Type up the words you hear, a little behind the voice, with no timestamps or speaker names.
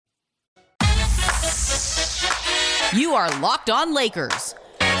You are Locked On Lakers,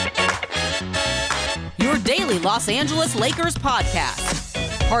 your daily Los Angeles Lakers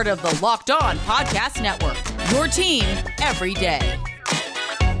podcast. Part of the Locked On Podcast Network, your team every day.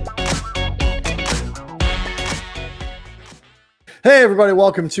 Hey, everybody.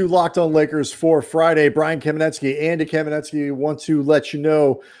 Welcome to Locked On Lakers for Friday. Brian Kamenetsky, Andy Kamenetsky want to let you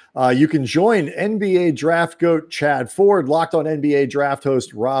know you can join NBA Draft Goat Chad Ford, Locked On NBA Draft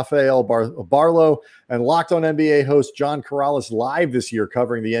host Rafael Barlow, and Locked On NBA host John Corrales live this year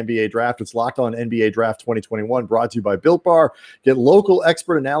covering the NBA Draft. It's Locked On NBA Draft 2021, brought to you by Built Bar. Get local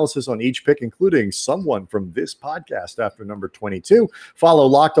expert analysis on each pick, including someone from this podcast after number 22. Follow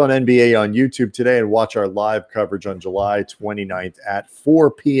Locked On NBA on YouTube today and watch our live coverage on July 29th at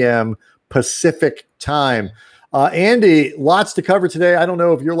 4 p.m. Pacific time. Andy, lots to cover today. I don't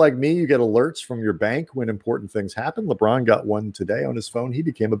know if you're like me, you get alerts from your bank when important things happen. LeBron got one today on his phone. He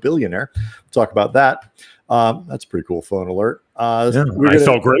became a billionaire. We'll talk about that. That's a pretty cool phone alert. I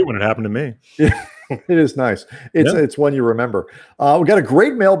felt great when it happened to me. It is nice. It's one you remember. We got a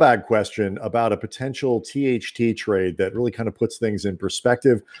great mailbag question about a potential THT trade that really kind of puts things in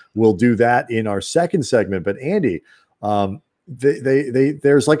perspective. We'll do that in our second segment. But Andy,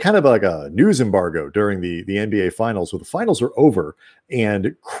 there's like kind of like a news embargo during the NBA finals. So the finals are over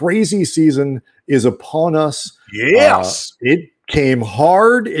and crazy season is upon us. Yes. It came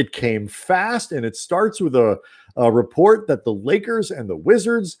hard. It came fast. And it starts with a report that the Lakers and the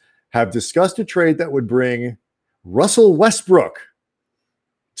Wizards have discussed a trade that would bring Russell Westbrook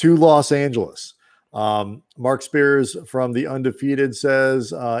to Los Angeles. Mark Spears from The Undefeated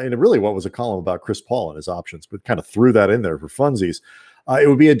says, in really what was a column about Chris Paul and his options, but kind of threw that in there for funsies. It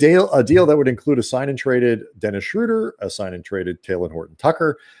would be a deal that would include a sign and traded Dennis Schroeder, a sign and traded Taylor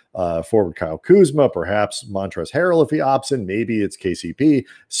Horton-Tucker, forward Kyle Kuzma, perhaps Montrezl Harrell if he opts in, maybe it's KCP,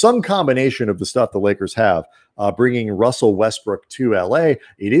 some combination of the stuff the Lakers have, bringing Russell Westbrook to LA.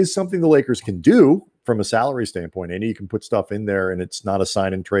 It is something the Lakers can do from a salary standpoint, and you can put stuff in there and it's not a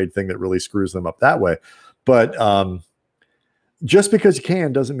sign and trade thing that really screws them up that way. But just because you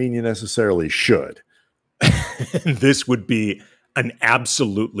can doesn't mean you necessarily should. This would be an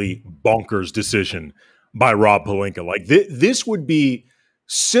absolutely bonkers decision by Rob Pelinka. Like this would be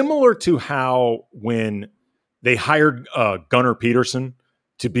similar to how when they hired Gunnar Peterson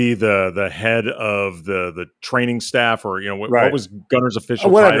to be the head of the training staff, or what was Gunnar's official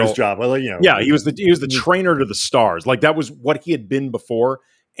whatever title? His job. Well, he was the trainer to the stars. Like that was what he had been before.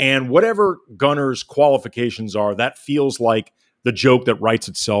 And whatever Gunnar's qualifications are, that feels like the joke that writes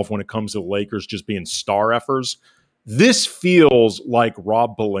itself when it comes to the Lakers just being star effers. This feels like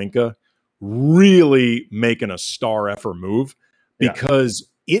Rob Pelinka really making a star effer move because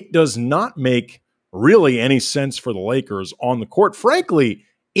it does not make really any sense for the Lakers on the court. Frankly,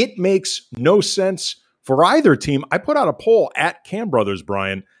 it makes no sense for either team. I put out a poll at Cam Brothers,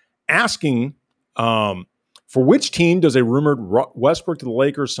 Brian, asking for which team does a rumored Westbrook to the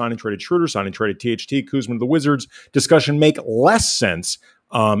Lakers, signing traded Schroeder, signing traded THT, Kuzma to the Wizards discussion make less sense.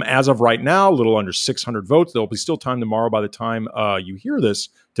 As of right now, a little under 600 votes. There'll be still time tomorrow by the time you hear this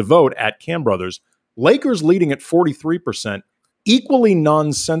to vote at Cam Brothers. Lakers leading at 43%, equally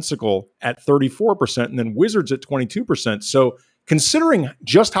nonsensical at 34%, and then Wizards at 22%. So considering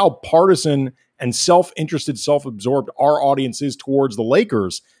just how partisan and self-interested, self-absorbed our audience is towards the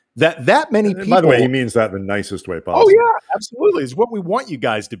Lakers, that many people... By the way, he means that in the nicest way possible. Oh, yeah, absolutely. It's what we want you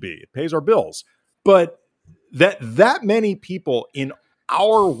guys to be. It pays our bills. But that many people in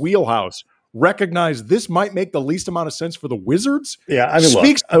our wheelhouse recognize this might make the least amount of sense for the Wizards. Yeah, I mean,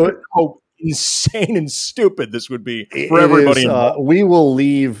 speaks to how insane and stupid this would be for everybody. We will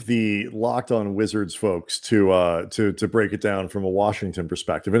leave the Locked On Wizards folks to break it down from a Washington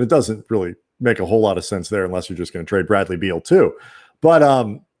perspective, and it doesn't really make a whole lot of sense there unless you're just going to trade Bradley Beal too. But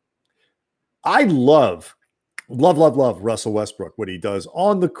I love Russell Westbrook, what he does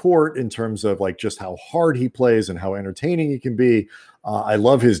on the court in terms of like just how hard he plays and how entertaining he can be. I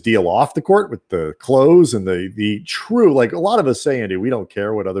love his deal off the court with the clothes and the true, like a lot of us say, Andy, we don't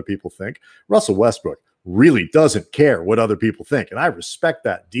care what other people think. Russell Westbrook really doesn't care what other people think. And I respect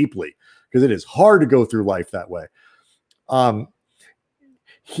that deeply because it is hard to go through life that way.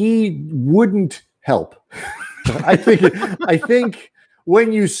 He wouldn't help. I think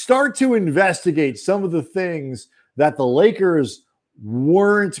when you start to investigate some of the things that the Lakers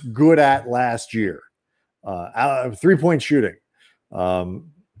weren't good at last year, three-point shooting,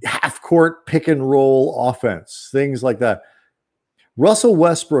 half-court pick and roll offense, things like that. Russell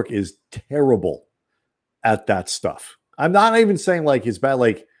Westbrook is terrible at that stuff. I'm not even saying like he's bad.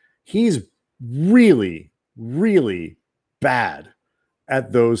 Like he's really, really bad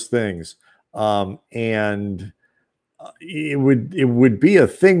at those things. And it would be a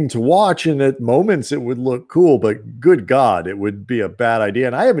thing to watch, and at moments it would look cool, but good God, it would be a bad idea.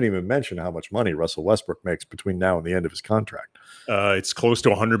 And I haven't even mentioned how much money Russell Westbrook makes between now and the end of his contract. It's close to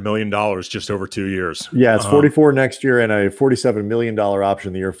 $100 million just over 2 years. Yeah, it's 44 next year and a $47 million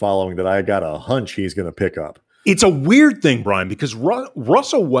option the year following that I got a hunch he's going to pick up. It's a weird thing, Brian, because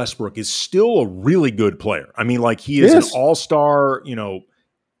Russell Westbrook is still a really good player. I mean, like he is an all-star,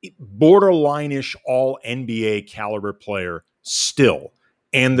 borderline-ish all-NBA caliber player still.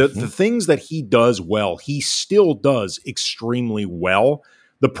 And the things that he does well, he still does extremely well.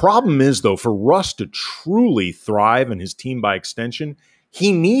 The problem is, though, for Russ to truly thrive and his team by extension,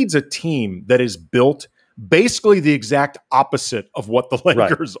 he needs a team that is built basically the exact opposite of what the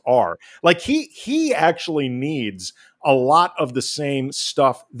Lakers are. Like he actually needs a lot of the same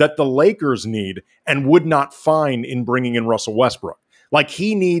stuff that the Lakers need and would not find in bringing in Russell Westbrook. Like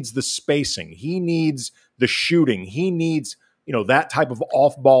he needs the spacing. He needs the shooting. He needs that type of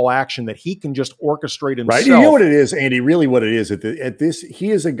off-ball action that he can just orchestrate himself. Right. You know what it is, Andy? Really what it is at this,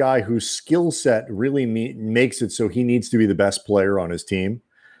 he is a guy whose skill set really makes it so he needs to be the best player on his team.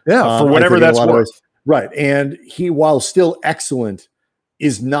 Yeah, for whatever that's worth. Right. And he, while still excellent,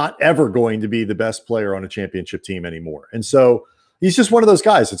 is not ever going to be the best player on a championship team anymore. And so he's just one of those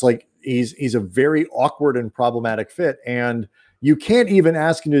guys. It's like he's a very awkward and problematic fit. And you can't even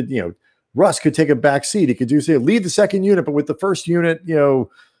ask him to, Russ could take a back seat. He could lead the second unit, but with the first unit,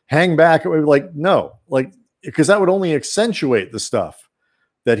 hang back. No, because that would only accentuate the stuff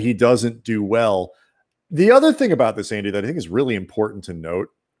that he doesn't do well. The other thing about this, Andy, that I think is really important to note,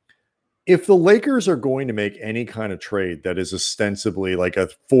 if the Lakers are going to make any kind of trade that is ostensibly like a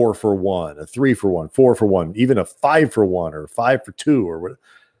 4-for-1, a 3-for-1, 4-for-1, even a 5-for-1 or 5-for-2 or whatever,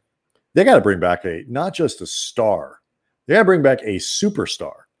 they got to bring back not just a star, they got to bring back a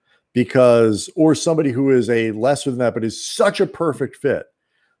superstar. Or somebody who is a lesser than that, but is such a perfect fit,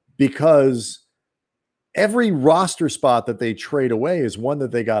 because every roster spot that they trade away is one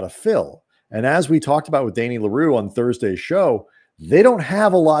that they got to fill. And as we talked about with Danny LaRue on Thursday's show, they don't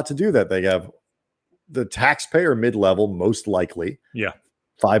have a lot to do that. They have the taxpayer mid-level, most likely. Yeah.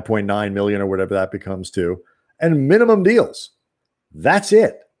 5.9 million or whatever that becomes to, and minimum deals. That's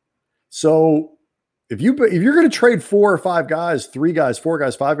it. So if you're going to trade 4 or 5 guys, 3 guys, 4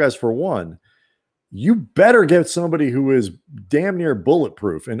 guys, 5 guys for one, you better get somebody who is damn near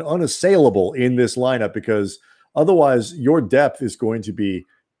bulletproof and unassailable in this lineup, because otherwise your depth is going to be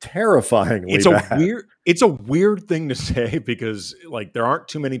terrifyingly bad. It's a weird thing to say, because there aren't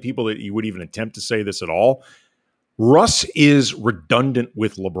too many people that you would even attempt to say this at all. Russ is redundant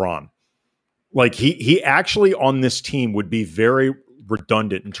with LeBron. He actually on this team would be very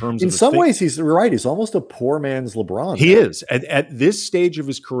redundant in terms of in some ways. He's right. He's almost a poor man's LeBron. He is at this stage of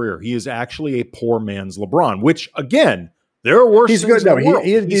his career. He is actually a poor man's LeBron, which again, there are worse. He's good. No,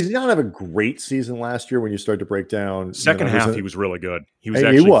 he did not have a great season last year. When you start to break down second half, he was really good. He was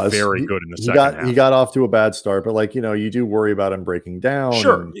actually very good in the second half. He got off to a bad start, but you do worry about him breaking down.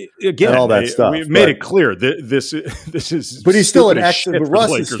 Sure, again, all that stuff. We made it clear that this is. But he's still an excellent.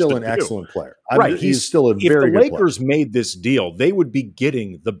 Russ is still an excellent player. Right, he's still a very good player. If the Lakers made this deal, they would be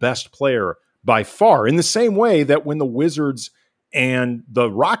getting the best player by far. In the same way that when the Wizards and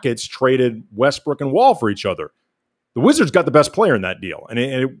the Rockets traded Westbrook and Wall for each other, the Wizards got the best player in that deal, and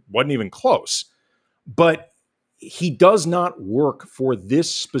it wasn't even close. But he does not work for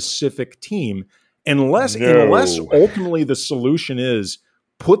this specific team unless ultimately the solution is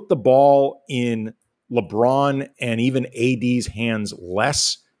put the ball in LeBron and even AD's hands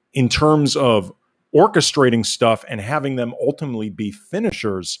less in terms of orchestrating stuff and having them ultimately be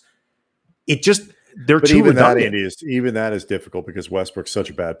finishers. They're too redundant. Even that is difficult, because Westbrook's such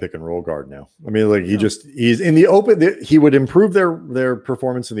a bad pick and roll guard now. I mean, he's in the open. He would improve their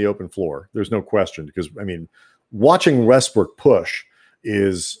performance in the open floor. There's no question, because I mean, watching Westbrook push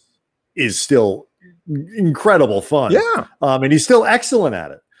is still incredible fun. Yeah, and he's still excellent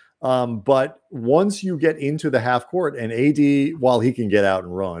at it. But once you get into the half court, and AD, while he can get out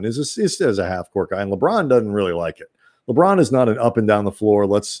and run, is a half court guy, and LeBron doesn't really like it. LeBron is not an up and down the floor,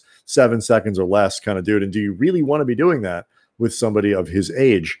 7 seconds or less kind of dude. And do you really want to be doing that with somebody of his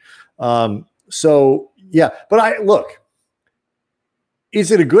age? So yeah, but look,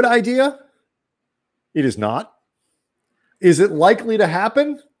 is it a good idea? It is not. Is it likely to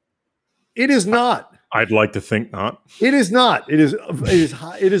happen? It is not. I'd like to think not. It is not. It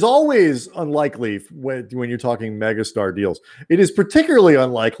is always unlikely when you're talking megastar deals. It is particularly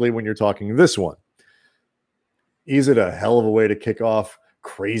unlikely when you're talking this one. Is it a hell of a way to kick off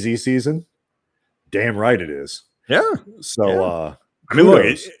crazy season? Damn right it is. Yeah. So I mean, look,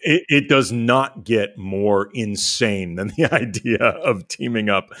 it does not get more insane than the idea of teaming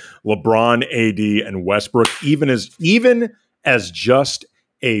up LeBron, AD, and Westbrook, even as just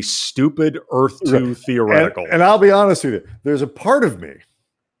a stupid Earth 2 theoretical. And I'll be honest with you, there's a part of me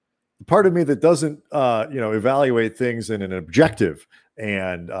that doesn't, evaluate things in an objective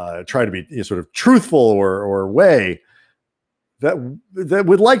and try to be sort of truthful or way that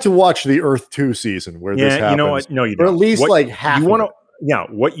would like to watch the Earth 2 season where this happens. You know what? No, you don't. Or at least half.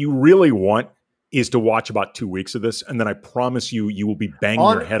 What you really want is to watch about 2 weeks of this, and then I promise you will be banging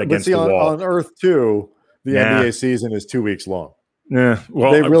your head against the wall. On Earth 2, the NBA season is 2 weeks long. Yeah,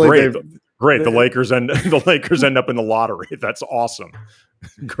 well, great. The Lakers end up in the lottery. That's awesome.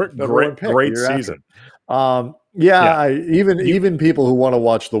 Great season. Even people who want to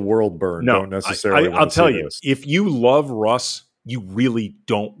watch the world burn don't necessarily. I'll tell you, if you love Russ, you really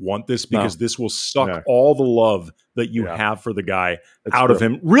don't want this because this will suck all the love that you have for the guy out of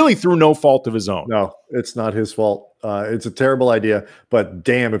him, really through no fault of his own. No, it's not his fault. It's a terrible idea, but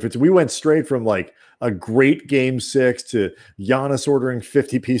damn, we went straight from like a great game 6 to Giannis ordering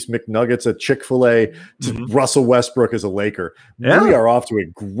 50-piece McNuggets at Chick-fil-A to Russell Westbrook as a Laker. Yeah. We are off to a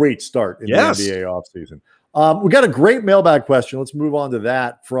great start in the NBA offseason. We got a great mailbag question. Let's move on to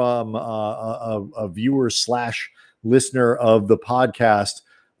that from a viewer / listener of the podcast.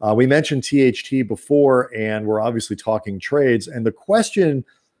 We mentioned THT before, and we're obviously talking trades. And the question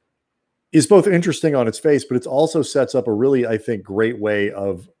is both interesting on its face, but it also sets up a really, I think, great way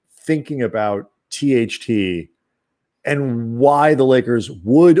of thinking about THT and why the Lakers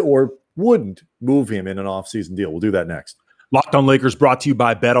would or wouldn't move him in an offseason deal. We'll do that next. Locked On Lakers brought to you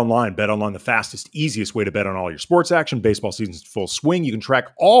by BetOnline. BetOnline, the fastest, easiest way to bet on all your sports action. Baseball season's in full swing. You can track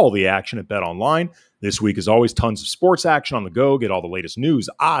all the action at BetOnline. This week, as always, tons of sports action on the go. Get all the latest news,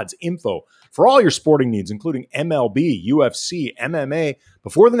 odds, info for all your sporting needs, including MLB, UFC, MMA.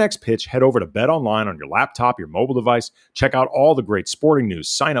 Before the next pitch, head over to BetOnline on your laptop, your mobile device. Check out all the great sporting news,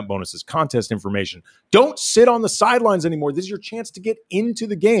 sign-up bonuses, contest information. Don't sit on the sidelines anymore. This is your chance to get into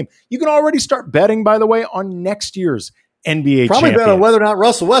the game. You can already start betting, by the way, on next year's NBA probably champion. Bet on whether or not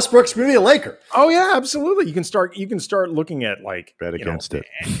Russell Westbrook's going to be a Laker. Oh yeah, absolutely. You can start looking at bet against it.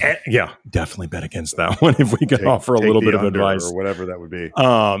 Yeah, definitely bet against that one if we can offer a little bit of advice or whatever that would be.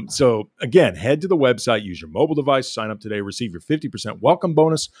 So again, head to the website, use your mobile device, sign up today, receive your 50% welcome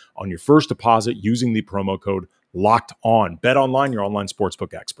bonus on your first deposit using the promo code Locked On. Bet Online, your online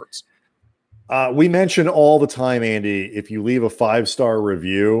sportsbook experts. We mention all the time, Andy, if you leave a 5-star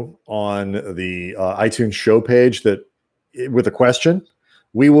review on the iTunes show page with a question,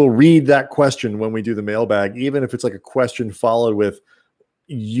 we will read that question when we do the mailbag, even if it's like a question followed with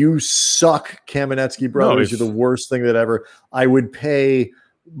 "You suck, Kamenetsky brothers. You're the worst thing that ever." I would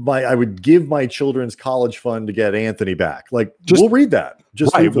give my children's college fund to get Anthony back. We'll read that.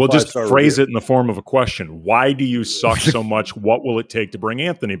 We'll just phrase it in the form of a question. Why do you suck so much? What will it take to bring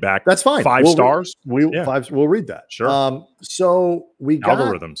Anthony back? That's fine. 5 stars. We'll read that. Sure. So we got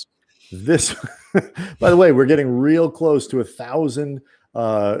algorithms. This, by the way, we're getting real close to 1,000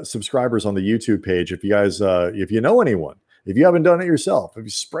 subscribers on the YouTube page. If you guys, if you know anyone, if you haven't done it yourself, if you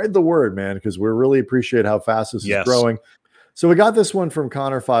spread the word, man, because we really appreciate how fast this is growing. So we got this one from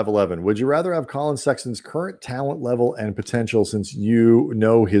Connor511. Would you rather have Colin Sexton's current talent level and potential, since you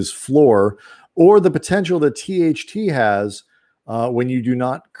know his floor, or the potential that THT has when you do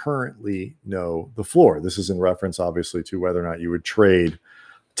not currently know the floor? This is in reference, obviously, to whether or not you would trade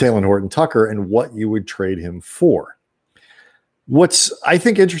Talen Horton-Tucker and what you would trade him for. What's, I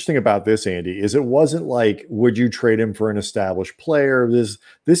think, interesting about this, Andy, is it wasn't like, would you trade him for an established player? This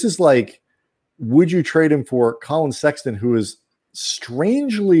is like, would you trade him for Colin Sexton, who is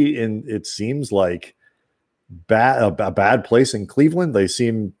strangely it seems like a bad place in Cleveland. They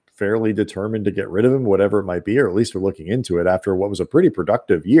seem fairly determined to get rid of him, whatever it might be, or at least they're looking into it after what was a pretty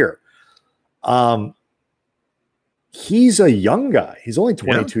productive year. He's a young guy. He's only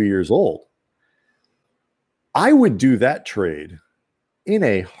 22 years old. I would do that trade in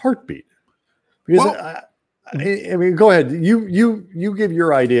a heartbeat. Because I mean, go ahead. You give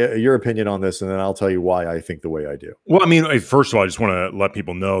your opinion on this, and then I'll tell you why I think the way I do. Well, I mean, first of all, I just want to let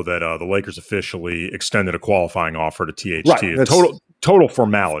people know that the Lakers officially extended a qualifying offer to THT. Right, total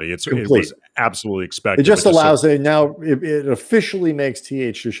formality. It was absolutely expected. It just allows it now. It officially makes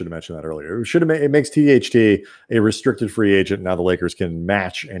THT. Should have mentioned that earlier. It makes THT a restricted free agent. Now the Lakers can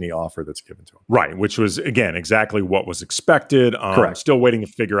match any offer that's given to him. Right, which was again exactly what was expected. Correct. Still waiting to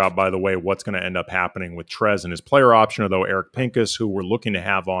figure out, by the way, what's going to end up happening with Trez and his player option. Although Eric Pincus, who we're looking to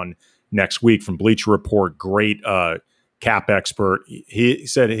have on next week from Bleacher Report, great cap expert, he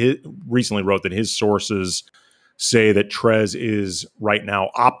said recently wrote that his sources say that Trez is right now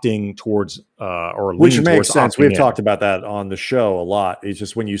opting towards or which leaning makes towards sense. opting We've in. talked about that on the show a lot. It's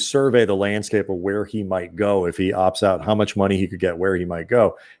just when you survey the landscape of where he might go, if he opts out, how much money he could get, where he might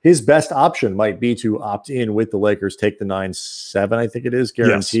go. His best option might be to opt in with the Lakers, take the 9-7, I think it is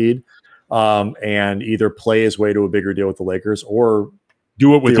guaranteed, and either play his way to a bigger deal with the Lakers or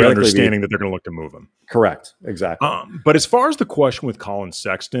do it with the understanding that they're going to look to move him. Correct. Exactly. But as far as the question with Colin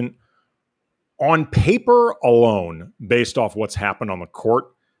Sexton, on paper alone, based off what's happened on the court,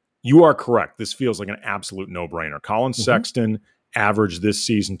 you are correct. This feels like an absolute no-brainer. Colin Sexton averaged this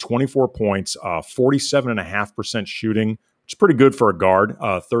season 24 points, 47.5% shooting, which is pretty good for a guard,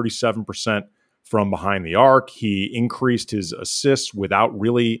 37% from behind the arc. He increased his assists without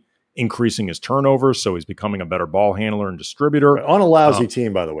really increasing his turnovers, so he's becoming a better ball handler and distributor. On a lousy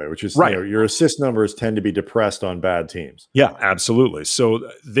team, by the way, which is right. Your assist numbers tend to be depressed on bad teams. Yeah, absolutely. So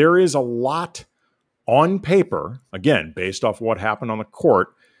there is a lot on paper, again, based off what happened on the court,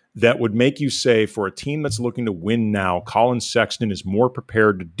 that would make you say for a team that's looking to win now, Colin Sexton is more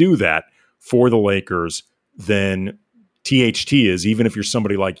prepared to do that for the Lakers than THT is, even if you're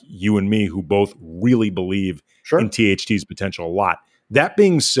somebody like you and me who both really believe in THT's potential a lot. That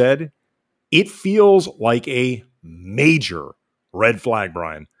being said, it feels like a major red flag,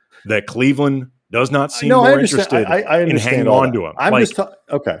 Brian, that Cleveland does not seem more interested in hanging on to him.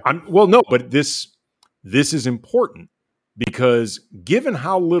 But this is important because given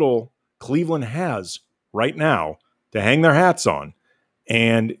how little Cleveland has right now to hang their hats on,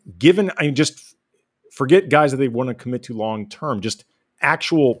 and given, just forget guys that they want to commit to long term, just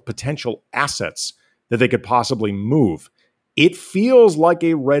actual potential assets that they could possibly move. It feels like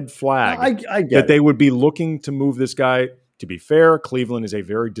a red flag that they would be looking to move this guy. To be fair, Cleveland is a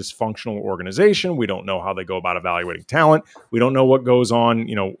very dysfunctional organization. We don't know how they go about evaluating talent. We don't know what goes on,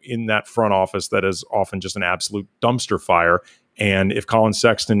 in that front office that is often just an absolute dumpster fire. And if Colin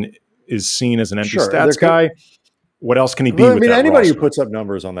Sexton is seen as an empty stats guy, what else can he be? Anybody who puts up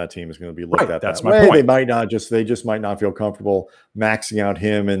numbers on that team is going to be looked at that's that my way. point. They just might not feel comfortable maxing out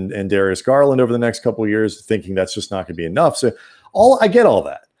him and Darius Garland over the next couple of years, thinking that's just not going to be enough. So I get all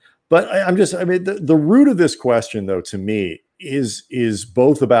that, but the root of this question, though, to me is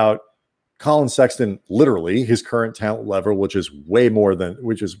both about Colin Sexton, literally his current talent level, which is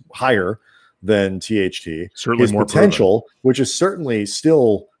higher than THT, certainly his more potential, which is certainly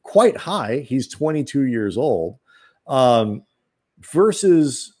still quite high. He's 22 years old.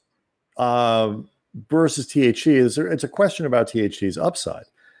 Versus THT it's a question about THT's upside.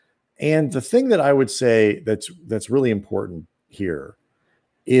 And the thing that I would say that's really important here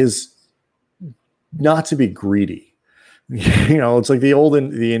is not to be greedy. It's like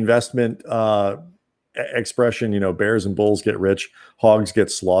the investment expression, bears and bulls get rich, hogs get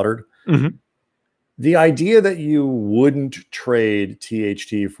slaughtered. Mm-hmm. The idea that you wouldn't trade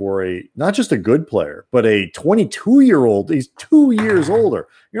THT for not just a good player, but a 22-year-old, he's 2 years older.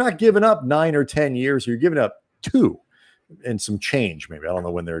 You're not giving up 9 or 10 years. You're giving up 2 and some change, maybe. I don't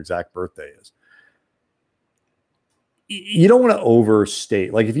know when their exact birthday is. You don't want to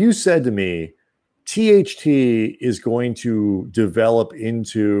overstate. Like if you said to me, THT is going to develop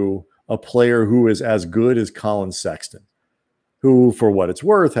into a player who is as good as Colin Sexton, who, for what it's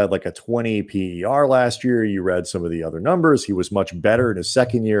worth, had like a 20 PER last year. You read some of the other numbers. He was much better in his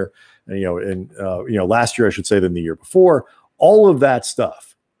second year, last year, I should say, than the year before. All of that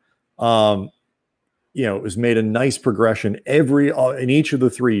stuff, has made a nice progression in each of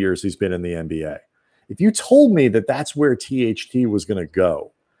the 3 years he's been in the NBA. If you told me that that's where THT was going to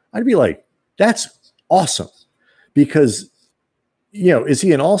go, I'd be like, that's awesome. Because, is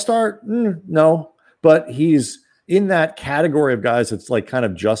he an all-star? No, but he's in that category of guys that's like kind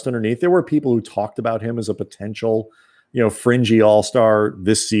of just underneath. There were people who talked about him as a potential, fringy all-star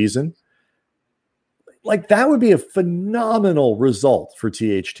this season. Like that would be a phenomenal result for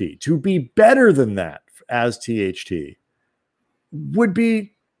THT. To be better than that as THT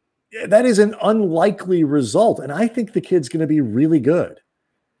that is an unlikely result. And I think the kid's going to be really good.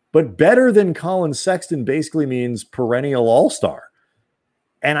 But better than Colin Sexton basically means perennial all-star.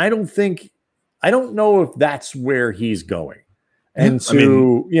 And I don't know if that's where he's going. And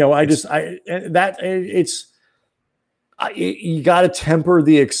you got to temper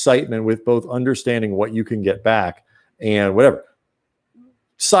the excitement with both understanding what you can get back and whatever.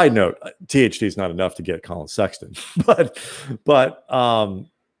 Side note, THT is not enough to get Colin Sexton, but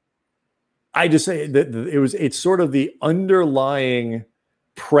I just say that it's sort of the underlying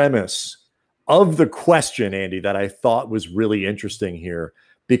premise of the question, Andy, that I thought was really interesting here.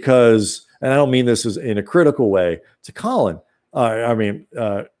 Because, and I don't mean this as in a critical way to Colin.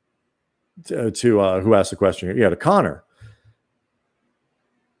 to who asked the question. Yeah, to Connor.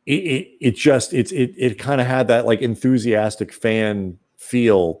 It kind of had that like enthusiastic fan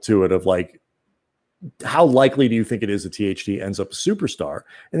feel to it of like, how likely do you think it is that THT ends up a superstar?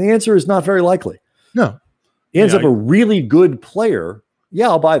 And the answer is not very likely. No. He ends up a really good player. Yeah,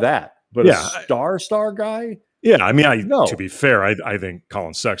 I'll buy that. But a star guy? Yeah, I mean, to be fair, I think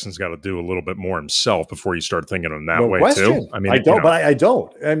Colin Sexton's got to do a little bit more himself before you start thinking of him that way too. I mean, I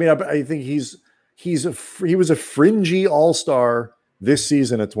don't. I mean, I think he was a fringy all-star this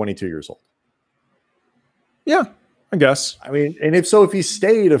season at 22 years old. Yeah, I guess. I mean, and if he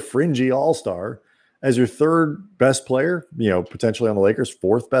stayed a fringy all-star as your third best player, potentially on the Lakers,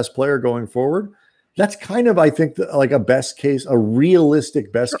 fourth best player going forward, that's kind of, I think, like a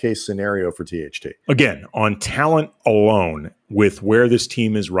realistic best case scenario for THT. Again, on talent alone, with where this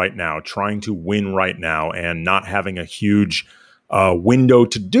team is right now, trying to win right now and not having a huge window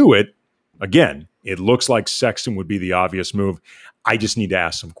to do it, again, it looks like Sexton would be the obvious move. I just need to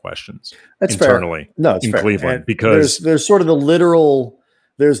ask some questions internally in Cleveland, and because there's sort of the literal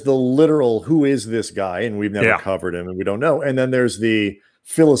who is this guy, and we've never covered him and we don't know. And then there's the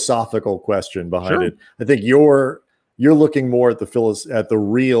philosophical question behind it. I think you're looking more at the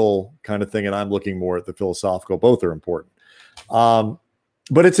real kind of thing, and I'm looking more at the philosophical. Both are important.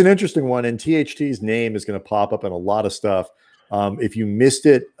 But it's an interesting one, and THT's name is going to pop up in a lot of stuff. If you missed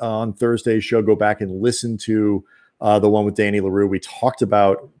it on Thursday's show, go back and listen to the one with Danny LaRue. We talked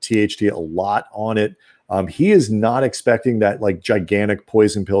about THT a lot on it. He is not expecting that like gigantic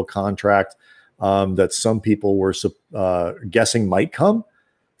poison pill contract that some people were guessing might come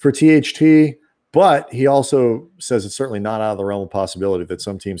for THT, but he also says it's certainly not out of the realm of possibility that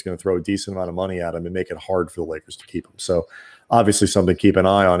some team's going to throw a decent amount of money at him and make it hard for the Lakers to keep him. So obviously something to keep an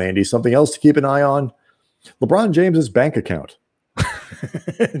eye on, Andy. Something else to keep an eye on, LeBron James's bank account.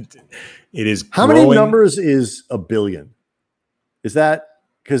 It is How many numbers is a billion? Is that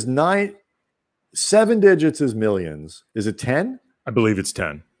because 7 digits is millions? Is it 10? I believe it's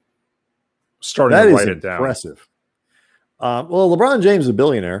 10. Starting to write it down. Impressive. Well, LeBron James is a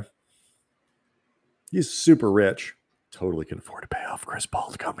billionaire. He's super rich. Totally can afford to pay off Chris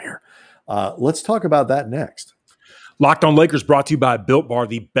Paul to come here. Let's talk about that next. Locked On Lakers brought to you by Built Bar,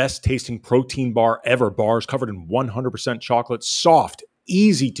 the best tasting protein bar ever. Bars covered in 100% chocolate, soft,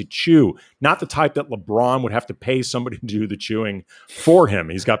 easy to chew. Not the type that LeBron would have to pay somebody to do the chewing for him.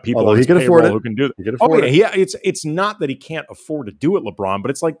 He's got people on his payroll who can do that. Yeah, it's not that he can't afford to do it, LeBron,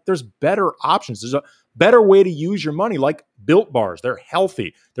 but it's like there's better options. There's a better way to use your money, like Built Bars. They're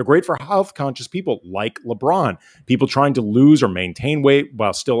healthy. They're great for health-conscious people like LeBron, people trying to lose or maintain weight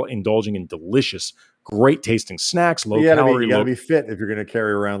while still indulging in delicious, great-tasting snacks, low-calorie. You got to be fit if you're going to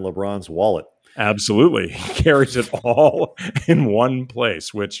carry around LeBron's wallet. Absolutely. He carries it all in one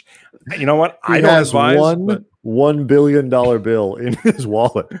place, which, you know what? I don't advise. $1 billion bill in his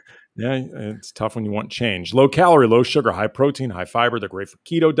wallet. Yeah, it's tough when you want change. Low calorie, low sugar, high protein, high fiber. They're great for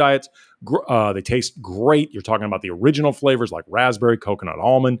keto diets. They taste great. You're talking about the original flavors like raspberry, coconut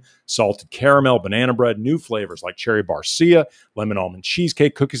almond, salted caramel, banana bread, new flavors like cherry barcia, lemon almond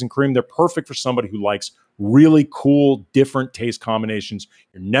cheesecake, cookies and cream. They're perfect for somebody who likes really cool, different taste combinations.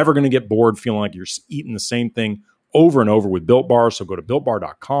 You're never going to get bored feeling like you're eating the same thing over and over with Built Bars. So go to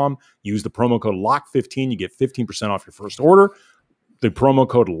BuiltBar.com, use the promo code LOCK15. You get 15% off your first order. The promo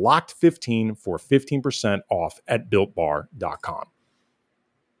code LOCKED15 for 15% off at BuiltBar.com.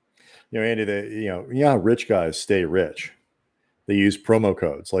 Andy, rich guys stay rich. They use promo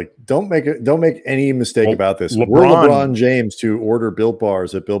codes. Like, don't make any mistake about this. Were LeBron James to order Built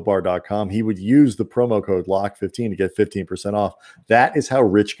Bars at BuiltBar.com, he would use the promo code LOCK15 to get 15% off. That is how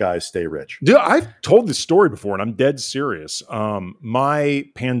rich guys stay rich. Dude, I've told this story before, and I'm dead serious. My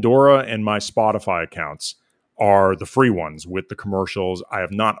Pandora and my Spotify accounts are the free ones with the commercials. I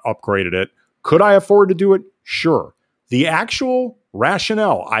have not upgraded it. Could I afford to do it? Sure. The actual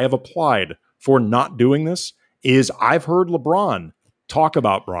rationale I have applied for not doing this is I've heard LeBron talk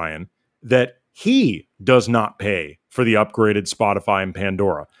about, Brian, that he does not pay for the upgraded Spotify and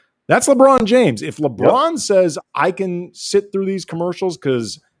Pandora. That's LeBron James. If LeBron says I can sit through these commercials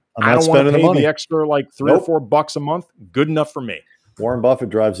because I don't want to pay the extra like $3 or $4 a month, good enough for me. Warren Buffett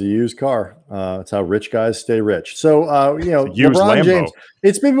drives a used car. That's how rich guys stay rich. So, LeBron Lambo. James,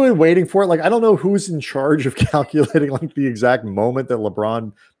 it's been really waiting for it. Like, I don't know who's in charge of calculating like the exact moment that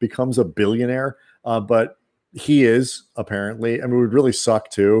LeBron becomes a billionaire, but he is apparently. I mean, it would really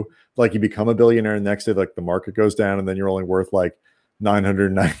suck too. Like, you become a billionaire and the next day, like the market goes down and then you're only worth like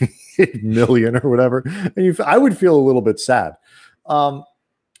 998 million or whatever. And I would feel a little bit sad.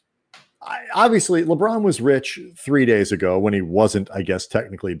 Obviously, LeBron was rich 3 days ago when he wasn't, I guess,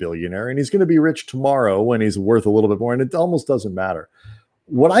 technically billionaire, and he's going to be rich tomorrow when he's worth a little bit more, and it almost doesn't matter.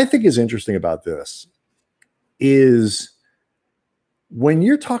 What I think is interesting about this is when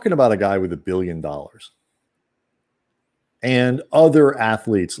you're talking about a guy with $1 billion and other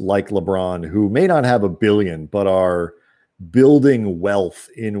athletes like LeBron who may not have $1 billion, but are building wealth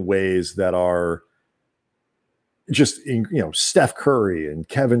in ways that are just, Steph Curry and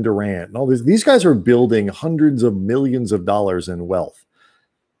Kevin Durant and all these guys are building hundreds of millions of dollars in wealth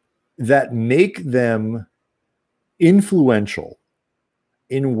that make them influential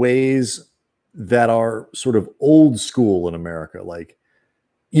in ways that are sort of old school in America. Like,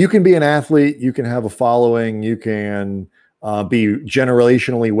 you can be an athlete, you can have a following, you can be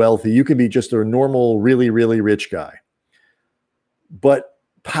generationally wealthy, you can be just a normal, really, really rich guy. But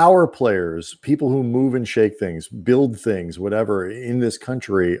power players, people who move and shake things, build things, whatever, in this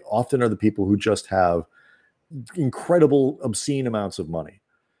country often are the people who just have incredible, obscene amounts of money.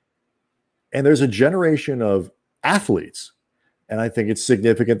 And there's a generation of athletes, and I think it's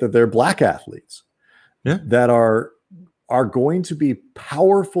significant that they're Black athletes, that are going to be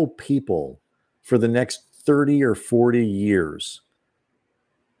powerful people for the next 30 or 40 years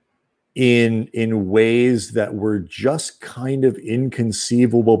in ways that were just kind of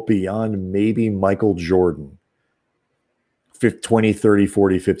inconceivable beyond maybe Michael Jordan 20, 30,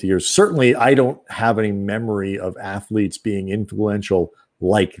 40, 50 years. Certainly, I don't have any memory of athletes being influential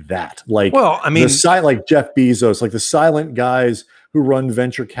like that. Like, well, I mean, like Jeff Bezos, like the silent guys who run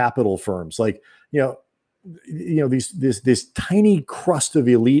venture capital firms, like, this tiny crust of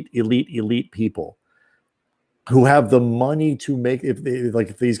elite people who have the money to make,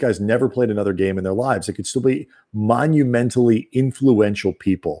 if these guys never played another game in their lives, they could still be monumentally influential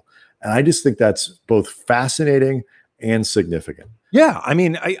people. And I just think that's both fascinating and significant. Yeah. I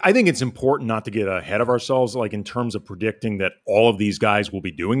mean, I think it's important not to get ahead of ourselves, like in terms of predicting that all of these guys will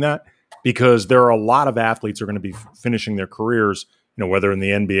be doing that, because there are a lot of athletes who are going to be finishing their careers, whether in the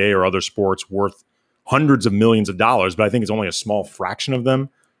NBA or other sports, worth hundreds of millions of dollars. But I think it's only a small fraction of them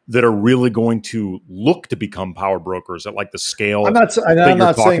that are really going to look to become power brokers at like the scale. I'm not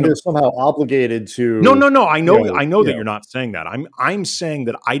saying they're somehow obligated to. No. I know that you're not saying that. I'm saying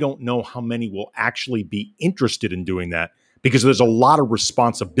that I don't know how many will actually be interested in doing that, because there's a lot of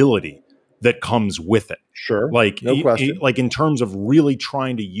responsibility that comes with it. Sure. Like, no question. Like in terms of really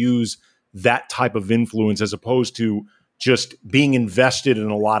trying to use that type of influence as opposed to just being invested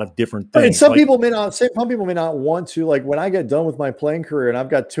in a lot of different things. And some people may not want to, like, when I get done with my playing career and I've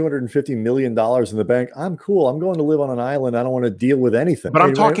got $250 million in the bank, I'm cool. I'm going to live on an island. I don't want to deal with anything. But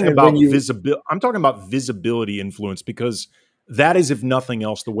I'm talking about visibility. I'm talking about visibility influence, because that is, if nothing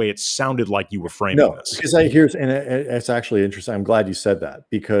else, the way it sounded like you were framing this. Because it's actually interesting. I'm glad you said that,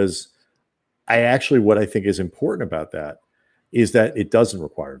 because what I think is important about that is that it doesn't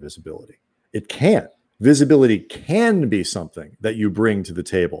require visibility. It can't. Visibility can be something that you bring to the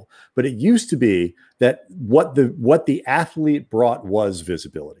table, but it used to be that what the athlete brought was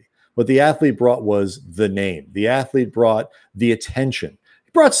visibility. What the athlete brought was the name. The athlete brought the attention.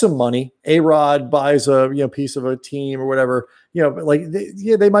 He brought some money. A-Rod buys a piece of a team or whatever. But like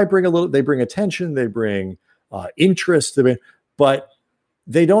they might bring a little. They bring attention. They bring interest. But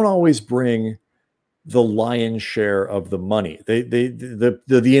they don't always bring the lion's share of the money.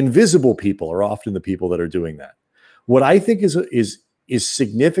 The invisible people are often the people that are doing that. What I think is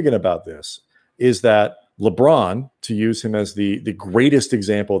significant about this is that LeBron, to use him as the greatest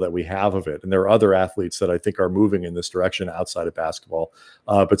example that we have of it, and there are other athletes that I think are moving in this direction outside of basketball,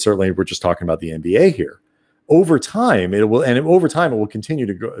 but certainly we're just talking about the NBA here. Over time, it will continue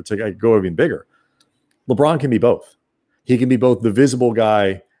to go even bigger. LeBron can be both. He can be both the visible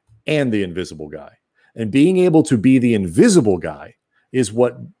guy and the invisible guy. And being able to be the invisible guy is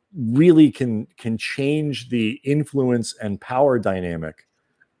what really can change the influence and power dynamic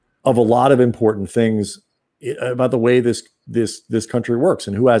of a lot of important things about the way this country works,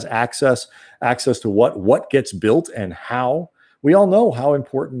 and who has access to what gets built and how. We all know how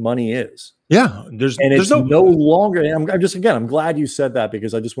important money is. Yeah, it's no longer. And I'm glad you said that,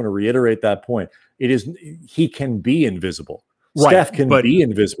 because I just want to reiterate that point. He can be invisible. Right, Steph can be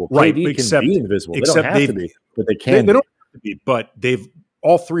invisible. Right, KD can be invisible. They don't have to be, but they can. They don't have to be, but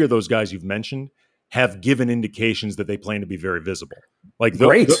all three of those guys you've mentioned have given indications that they plan to be very visible. Like,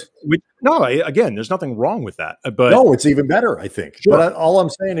 great. Again, there's nothing wrong with that. But no, it's even better, I think. Sure. But all I'm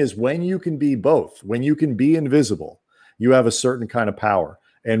saying is, when you can be both, when you can be invisible, you have a certain kind of power.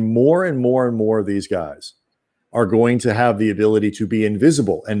 And more of these guys are going to have the ability to be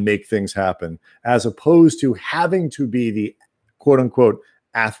invisible and make things happen, as opposed to having to be the quote unquote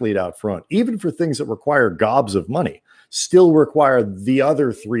athlete out front, even for things that require gobs of money, still require the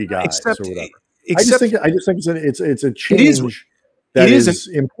other three guys or whatever. I just think it's a change that is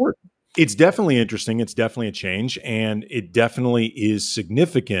important. It's definitely interesting. It's definitely a change, and it definitely is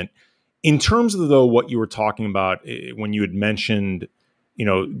significant in terms of, though, what you were talking about when you had mentioned,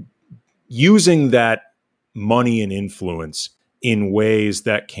 using that money and influence in ways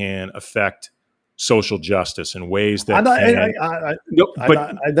that can affect social justice, in ways that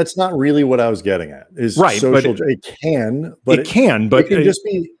that's not really what I was getting at. Is right? Social, but it can just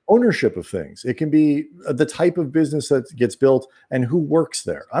be ownership of things. It can be the type of business that gets built and who works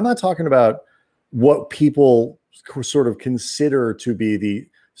there. I'm not talking about what people sort of consider to be the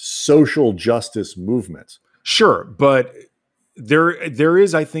social justice movement. Sure, but there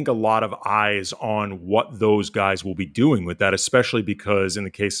is, I think, a lot of eyes on what those guys will be doing with that, especially because in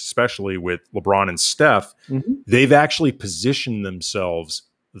the case, especially with LeBron and Steph, they've actually positioned themselves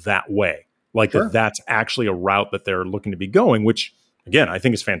that way. Like that's actually a route that they're looking to be going, which, again, I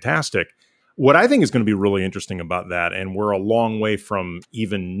think is fantastic. What I think is going to be really interesting about that, and we're a long way from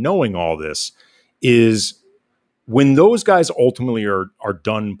even knowing all this, is when those guys ultimately are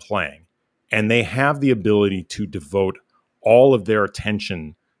done playing and they have the ability to devote all of their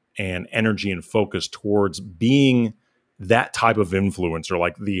attention and energy and focus towards being that type of influencer,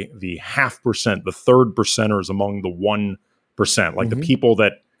 like the 0.5%, the third percenters among the 1%, like the people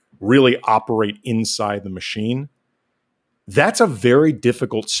that really operate inside the machine. That's a very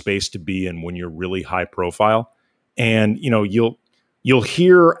difficult space to be in when you're really high profile. And, you'll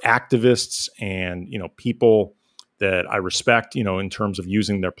hear activists and, people that I respect, in terms of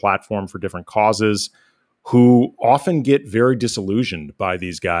using their platform for different causes, who often get very disillusioned by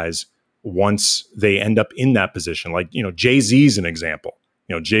these guys once they end up in that position. Like, Jay-Z is an example.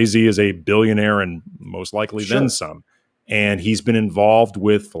 Jay-Z is a billionaire and most likely then some. And he's been involved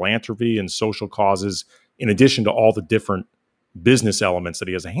with philanthropy and social causes in addition to all the different business elements that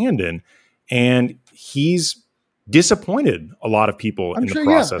he has a hand in. And he's disappointed a lot of people in the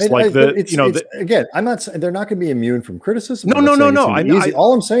process. Again, I'm not saying they're not going to be immune from criticism. No.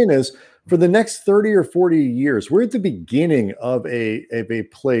 All I'm saying is, for the next 30 or 40 years, we're at the beginning of a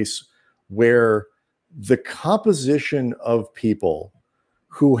place where the composition of people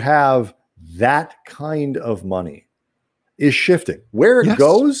who have that kind of money is shifting. Where it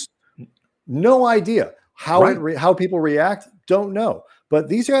goes, no idea. How people react, don't know. But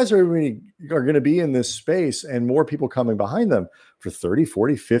these guys are going to be in this space, and more people coming behind them for 30,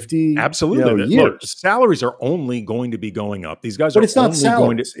 40, 50 absolutely years. Look, salaries are only going to be going up. These guys but are it's not only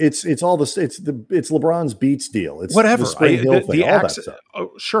salaries. going to it's LeBron's Beats deal. It's whatever. The Spring Hill thing, all that stuff.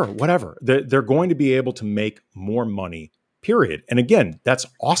 Oh, sure, whatever. They're going to be able to make more money, period. And again, that's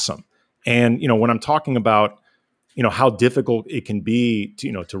awesome. And when I'm talking about how difficult it can be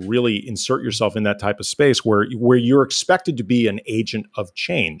to really insert yourself in that type of space where you're expected to be an agent of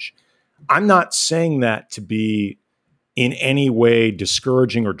change. I'm not saying that to be in any way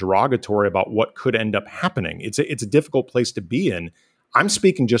discouraging or derogatory about what could end up happening. It's a difficult place to be in. I'm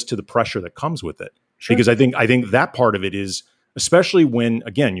speaking just to the pressure that comes with it. Sure. Because I think that part of it is, especially when,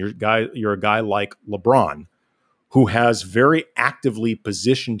 again, you're a guy like LeBron, who has very actively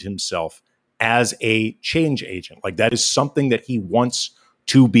positioned himself as a change agent. Like, that is something that he wants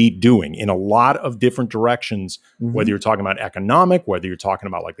to be doing in a lot of different directions, whether you're talking about economic, whether you're talking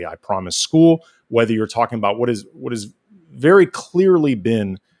about like the I Promise School, whether you're talking about what is very clearly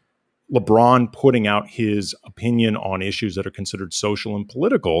been LeBron putting out his opinion on issues that are considered social and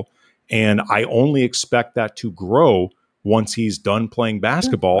political. And I only expect that to grow once he's done playing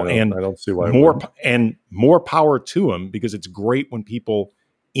basketball. I don't see why more power to him, because it's great when people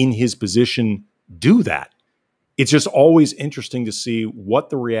in his position do that. It's just always interesting to see what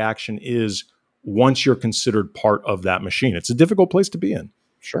the reaction is once you're considered part of that machine. It's a difficult place to be in.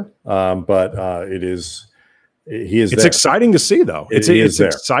 Sure. But it is. It's exciting to see, though. It's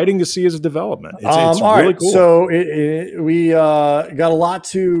exciting to see his development. It's really cool. So we got a lot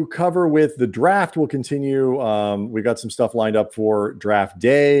to cover with the draft. We'll continue. We got some stuff lined up for draft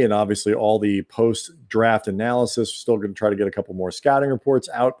day, and obviously all the post-draft analysis. We're still going to try to get a couple more scouting reports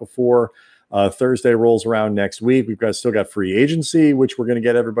out before Thursday rolls around next week. We've still got free agency, which we're going to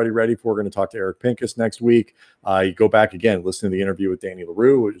get everybody ready for. We're going to talk to Eric Pincus next week. You go back again, listen to the interview with Danny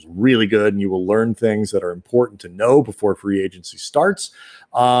LaRue, which is really good, and you will learn things that are important to know before free agency starts.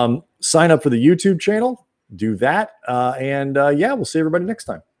 Sign up for the YouTube channel, do that. And we'll see everybody next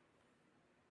time.